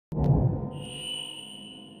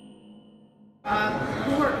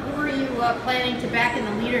Who are you planning to back in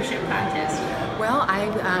the leadership contest? Well,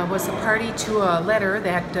 I was a party to a letter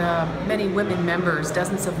that many women members,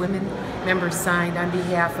 dozens of women members signed on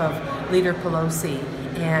behalf of Leader Pelosi.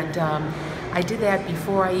 And I did that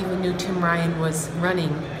before I even knew Tim Ryan was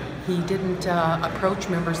running. He didn't approach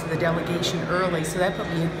members of the delegation early, so that put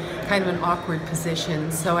me in kind of an awkward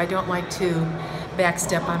position. So I don't like to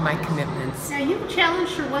backstep on my commitments. Now, you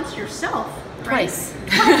challenged her once yourself, right? Twice.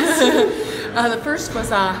 The first was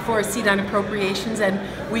for a seat on appropriations, and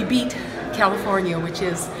we beat California, which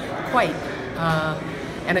is quite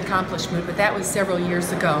an accomplishment, but that was several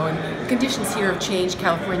years ago. And conditions here have changed.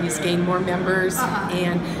 California's gained more members,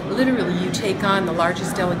 and literally you take on the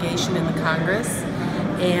largest delegation in the Congress,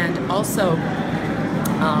 and also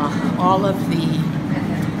all of the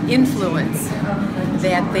influence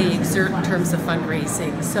that they exert in terms of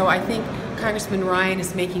fundraising. So I think Congressman Ryan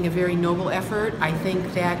is making a very noble effort. I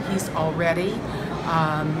think that he's already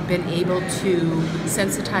been able to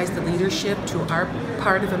sensitize the leadership to our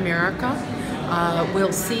part of America.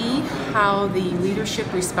 We'll see how the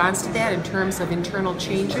leadership responds to that in terms of internal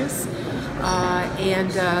changes.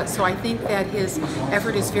 So I think that his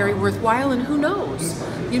effort is very worthwhile, and who knows?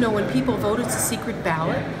 You know, when people vote, it's a secret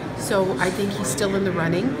ballot. So I think he's still in the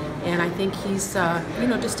running, and I think he's,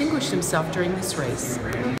 distinguished himself during this race.